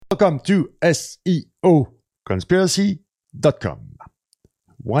Welcome to SEOconspiracy.com.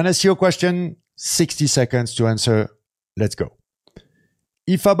 One SEO question, 60 seconds to answer. Let's go.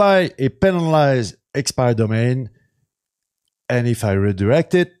 If I buy a penalized expired domain and if I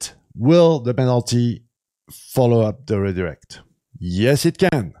redirect it, will the penalty follow up the redirect? Yes, it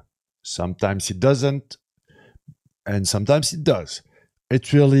can. Sometimes it doesn't, and sometimes it does.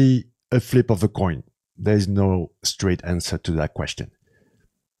 It's really a flip of a coin. There is no straight answer to that question.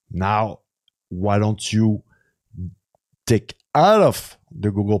 Now, why don't you take out of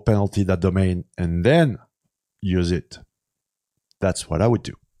the Google penalty that domain and then use it? That's what I would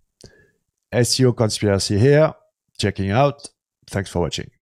do. SEO Conspiracy here, checking out. Thanks for watching.